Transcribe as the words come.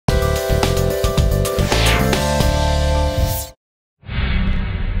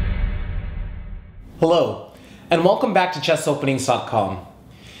Hello, and welcome back to chessopenings.com.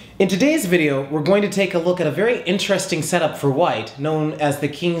 In today's video, we're going to take a look at a very interesting setup for white, known as the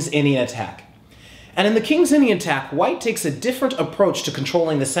King's Indian attack. And in the King's Indian attack, white takes a different approach to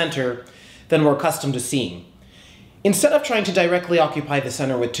controlling the center than we're accustomed to seeing. Instead of trying to directly occupy the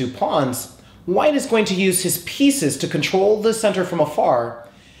center with two pawns, white is going to use his pieces to control the center from afar,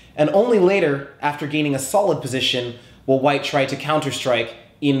 and only later, after gaining a solid position, will white try to counterstrike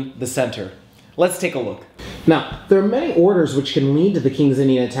in the center. Let's take a look. Now, there are many orders which can lead to the King's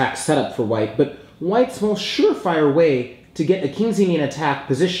Indian attack setup for white, but white's most surefire way to get a King's Indian attack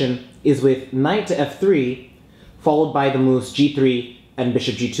position is with knight to f3, followed by the moves g3 and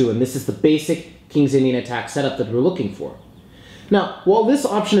bishop g2, and this is the basic King's Indian attack setup that we're looking for. Now, while this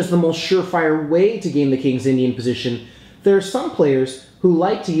option is the most surefire way to gain the King's Indian position, there are some players who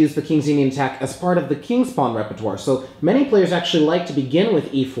like to use the King's Indian attack as part of the King's Pawn repertoire. So many players actually like to begin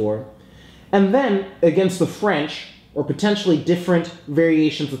with e4, and then against the French, or potentially different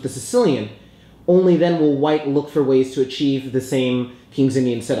variations with the Sicilian, only then will white look for ways to achieve the same King's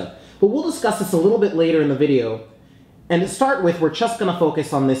Indian setup. But we'll discuss this a little bit later in the video, and to start with, we're just going to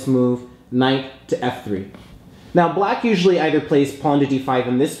focus on this move, knight to f3. Now, black usually either plays pawn to d5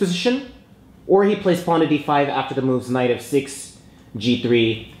 in this position, or he plays pawn to d5 after the moves knight f6,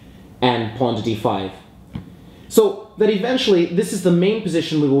 g3, and pawn to d5. So that eventually, this is the main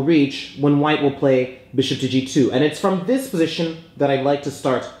position we will reach when white will play bishop to g2, and it's from this position that I'd like to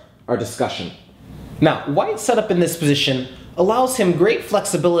start our discussion. Now, white's setup in this position allows him great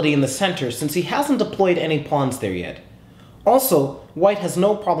flexibility in the center since he hasn't deployed any pawns there yet. Also, white has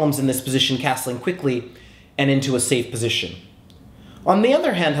no problems in this position castling quickly and into a safe position. On the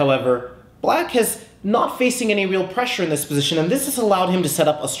other hand, however, black is not facing any real pressure in this position, and this has allowed him to set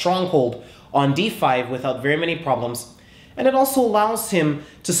up a stronghold on d5 without very many problems, and it also allows him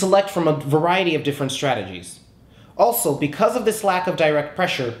to select from a variety of different strategies. Also, because of this lack of direct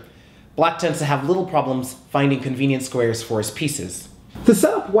pressure, black tends to have little problems finding convenient squares for his pieces. The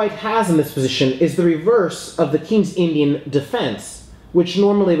setup white has in this position is the reverse of the King's Indian defense, which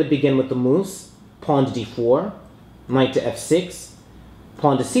normally would begin with the moves pawn to d4, knight to f6,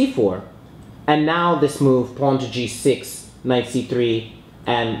 pawn to c4, and now this move pawn to g6, knight c3,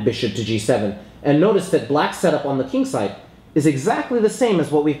 and bishop to g7. And notice that black's setup on the king side is exactly the same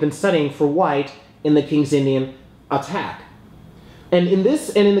as what we've been studying for white in the King's Indian attack. And in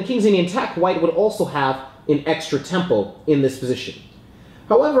the King's Indian attack, white would also have an extra tempo in this position.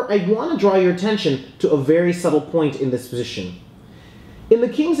 However, I want to draw your attention to a very subtle point in this position. In the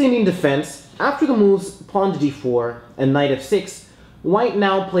King's Indian defense, after the moves pawn to d4 and knight f6, white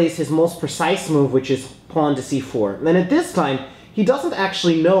now plays his most precise move, which is pawn to c4. And at this time, he doesn't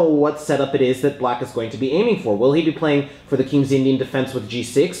actually know what setup it is that black is going to be aiming for. Will he be playing for the King's Indian defense with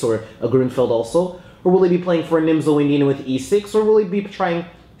g6, or a Grunfeld also? Or will he be playing for a Nimzo Indian with e6, or will he be trying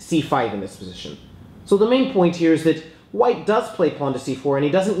c5 in this position? So the main point here is that white does play pawn to c4, and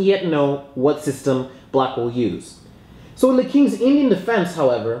he doesn't yet know what system black will use. So in the King's Indian defense,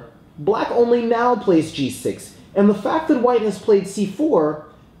 however, black only now plays g6, and the fact that white has played c4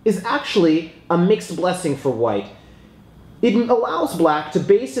 is actually a mixed blessing for white. It allows black to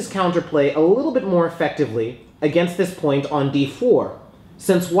base his counterplay a little bit more effectively against this point on d4,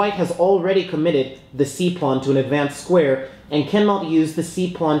 since white has already committed the c-pawn to an advanced square and cannot use the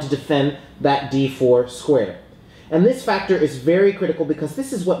c-pawn to defend that d4 square. And this factor is very critical because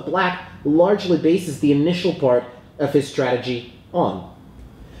this is what black largely bases the initial part of his strategy on.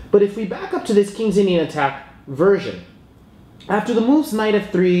 But if we back up to this King's Indian attack version, after the moves knight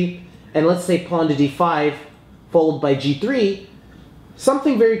f3 and let's say pawn to d5, followed by g3,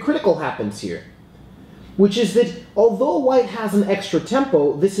 something very critical happens here, which is that although white has an extra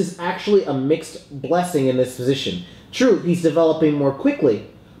tempo, this is actually a mixed blessing in this position. True, he's developing more quickly,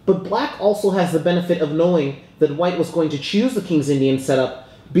 but black also has the benefit of knowing that white was going to choose the King's Indian setup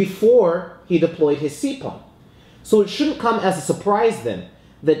before he deployed his c-pawn. So it shouldn't come as a surprise then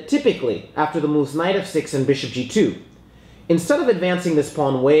that typically, after the moves knight f6 and bishop g2, instead of advancing this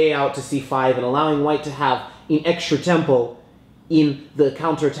pawn way out to c5 and allowing white to have an extra tempo in the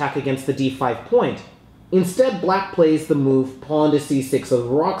counterattack against the d5 point, instead black plays the move pawn to c6, a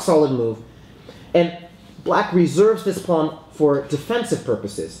rock-solid move, and black reserves this pawn for defensive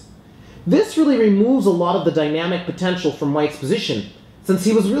purposes. This really removes a lot of the dynamic potential from white's position, since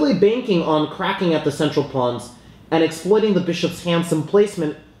he was really banking on cracking at the central pawns and exploiting the bishop's handsome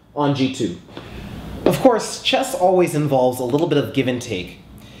placement on g2. Of course, chess always involves a little bit of give and take.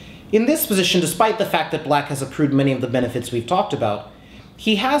 In this position, despite the fact that black has accrued many of the benefits we've talked about,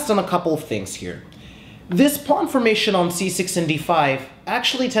 he has done a couple of things here. This pawn formation on c6 and d5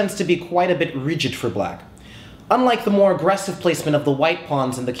 actually tends to be quite a bit rigid for black. Unlike the more aggressive placement of the white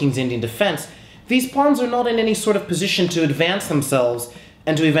pawns in the King's Indian defense, these pawns are not in any sort of position to advance themselves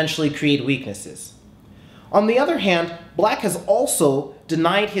and to eventually create weaknesses. On the other hand, black has also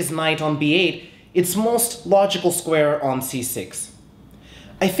denied his knight on b8 its most logical square on c6.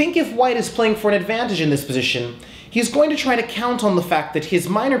 I think if white is playing for an advantage in this position, he's going to try to count on the fact that his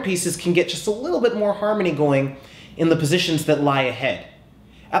minor pieces can get just a little bit more harmony going in the positions that lie ahead.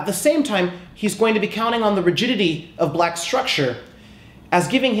 At the same time, he's going to be counting on the rigidity of black's structure as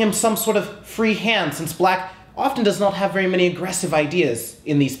giving him some sort of free hand, since black often does not have very many aggressive ideas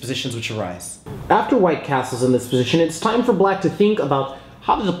in these positions which arise. After white castles in this position, it's time for black to think about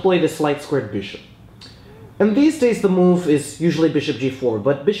how to deploy this light-squared bishop. And these days the move is usually bishop g4,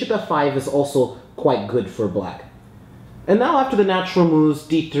 but bishop f5 is also quite good for black. And now after the natural moves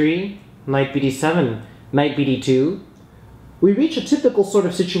d3, knight bd7, knight bd2, we reach a typical sort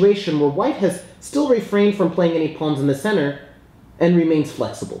of situation where white has still refrained from playing any pawns in the center and remains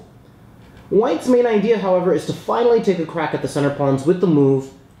flexible. White's main idea, however, is to finally take a crack at the center pawns with the move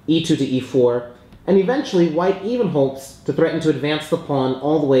e2 to e4, and eventually white even hopes to threaten to advance the pawn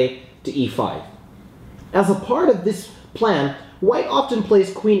all the way to e5. As a part of this plan, white often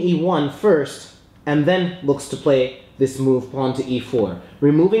plays queen e1 first, and then looks to play this move pawn to e4,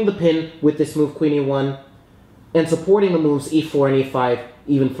 removing the pin with this move queen e1, and supporting the moves e4 and e5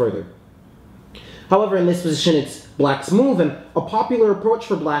 even further. However, in this position it's black's move, and a popular approach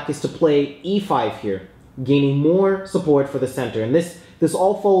for black is to play e5 here, gaining more support for the center. And this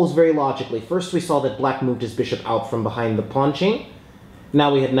all follows very logically. First we saw that black moved his bishop out from behind the pawn chain.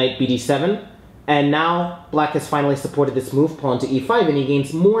 Now we had knight bd7, and now black has finally supported this move pawn to e5, and he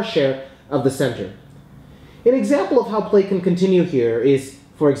gains more share of the center. An example of how play can continue here is,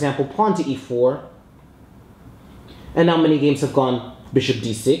 for example, pawn to e4, and now many games have gone bishop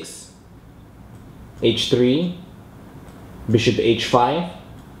d6, h3, bishop h5,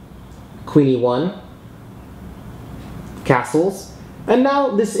 queen e1, castles, and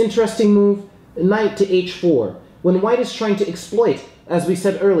now this interesting move, knight to h4, when white is trying to exploit, as we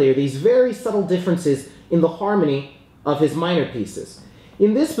said earlier, these very subtle differences in the harmony of his minor pieces.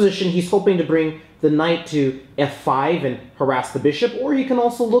 In this position, he's hoping to bring the knight to f5 and harass the bishop, or he can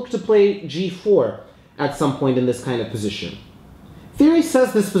also look to play g4 at some point in this kind of position. Theory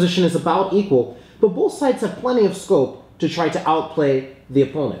says this position is about equal, but both sides have plenty of scope to try to outplay the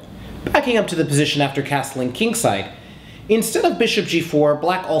opponent. Backing up to the position after castling kingside, instead of bishop g4,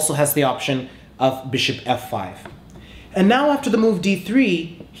 black also has the option of bishop f5. And now after the move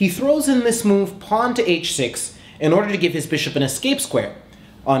d3, he throws in this move pawn to h6 in order to give his bishop an escape square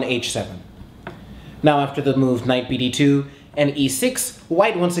on h7. Now after the move knight bd2 and e6,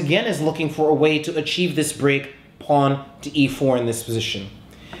 white once again is looking for a way to achieve this break pawn to e4 in this position.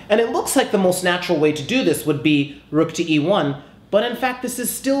 And it looks like the most natural way to do this would be rook to e1, but in fact this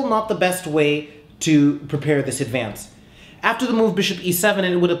is still not the best way to prepare this advance. After the move bishop e7,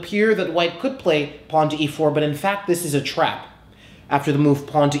 it would appear that white could play pawn to e4, but in fact this is a trap. After the move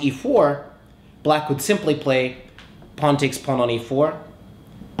pawn to e4, black would simply play pawn takes pawn on e4,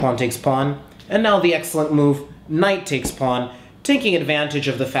 pawn takes pawn, and now the excellent move knight takes pawn, taking advantage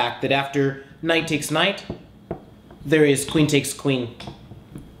of the fact that after knight takes knight, there is queen takes queen,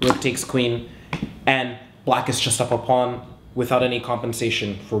 rook takes queen, and black is just up a pawn without any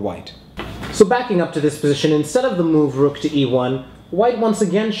compensation for white. So backing up to this position, instead of the move rook to e1, white once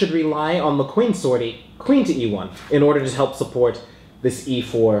again should rely on the queen sortie, queen to e1, in order to help support this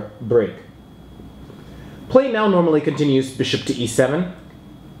e4 break. Play now normally continues bishop to e7,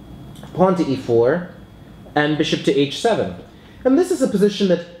 pawn to e4, and bishop to h7. And this is a position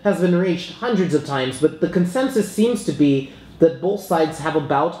that has been reached hundreds of times, but the consensus seems to be that both sides have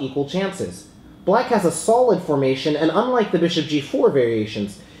about equal chances. Black has a solid formation, and unlike the bishop g4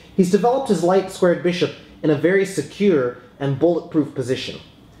 variations, he's developed his light-squared bishop in a very secure and bulletproof position.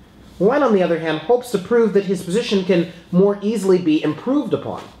 White, on the other hand, hopes to prove that his position can more easily be improved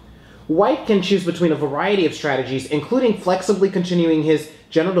upon. White can choose between a variety of strategies, including flexibly continuing his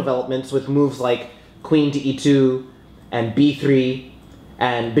general developments with moves like queen to e2, and b3,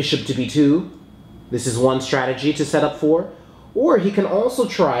 and bishop to b2. This is one strategy to set up for. Or he can also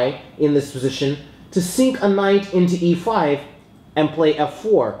try, in this position, to sink a knight into e5 and play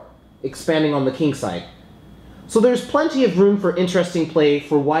f4, expanding on the king side. So there's plenty of room for interesting play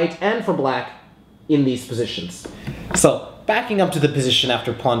for white and for black in these positions. So, backing up to the position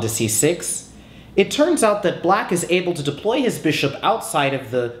after pawn to c6, it turns out that black is able to deploy his bishop outside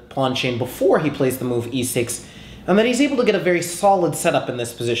of the pawn chain before he plays the move e6, and that he's able to get a very solid setup in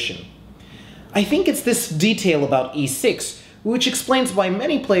this position. I think it's this detail about e6, which explains why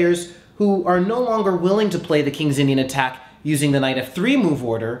many players who are no longer willing to play the King's Indian attack using the knight f3 move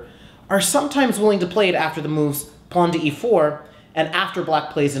order are sometimes willing to play it after the moves pawn to e4 and after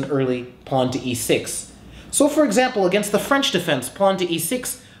black plays an early pawn to e6. So for example, against the French defense pawn to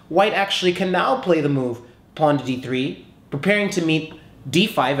e6, white actually can now play the move pawn to d3, preparing to meet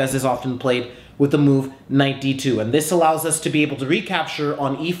d5 as is often played with the move knight d2, and this allows us to be able to recapture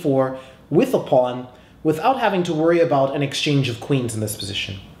on e4 with a pawn without having to worry about an exchange of queens in this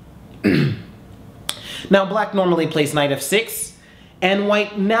position. Now black normally plays knight f6, and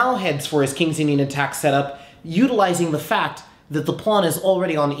white now heads for his King's Indian attack setup, utilizing the fact that the pawn is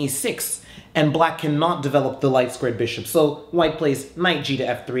already on e6, and black cannot develop the light squared bishop. So white plays knight g to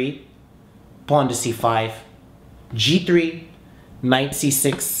f3, pawn to c5, g3, knight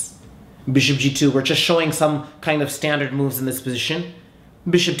c6, bishop g2. We're just showing some kind of standard moves in this position.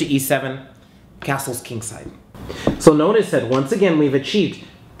 Bishop to e7, castles kingside. So notice that once again we've achieved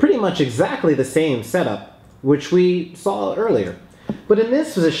pretty much exactly the same setup which we saw earlier. But in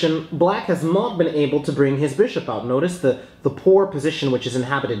this position, black has not been able to bring his bishop out. Notice the poor position which is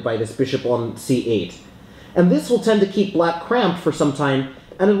inhabited by this bishop on c8. And this will tend to keep black cramped for some time,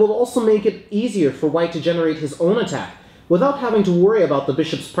 and it will also make it easier for white to generate his own attack without having to worry about the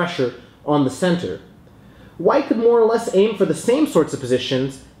bishop's pressure on the center. White could more or less aim for the same sorts of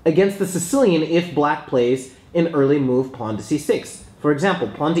positions against the Sicilian if black plays an early move pawn to c6. For example,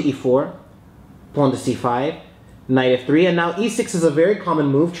 pawn to e4, pawn to c5, knight f3, and now e6 is a very common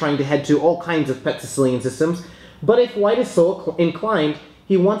move trying to head to all kinds of pet Sicilian systems, but if white is so inclined,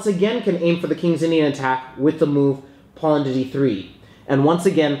 he once again can aim for the King's Indian attack with the move pawn to d3. And once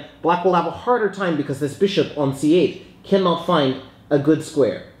again, black will have a harder time because this bishop on c8 cannot find a good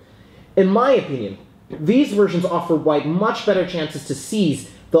square. In my opinion, these versions offer white much better chances to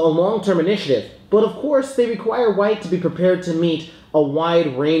seize the long-term initiative, but of course they require white to be prepared to meet a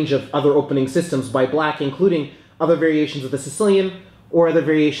wide range of other opening systems by black, including other variations of the Sicilian or other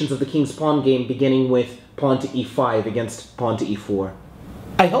variations of the king's pawn game, beginning with pawn to e5 against pawn to e4.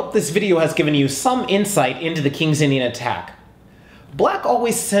 I hope this video has given you some insight into the King's Indian attack. Black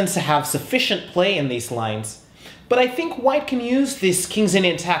always tends to have sufficient play in these lines, but I think white can use this King's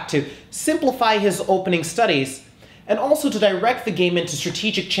Indian attack to simplify his opening studies and also to direct the game into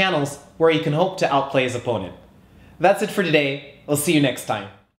strategic channels where he can hope to outplay his opponent. That's it for today. I'll see you next time.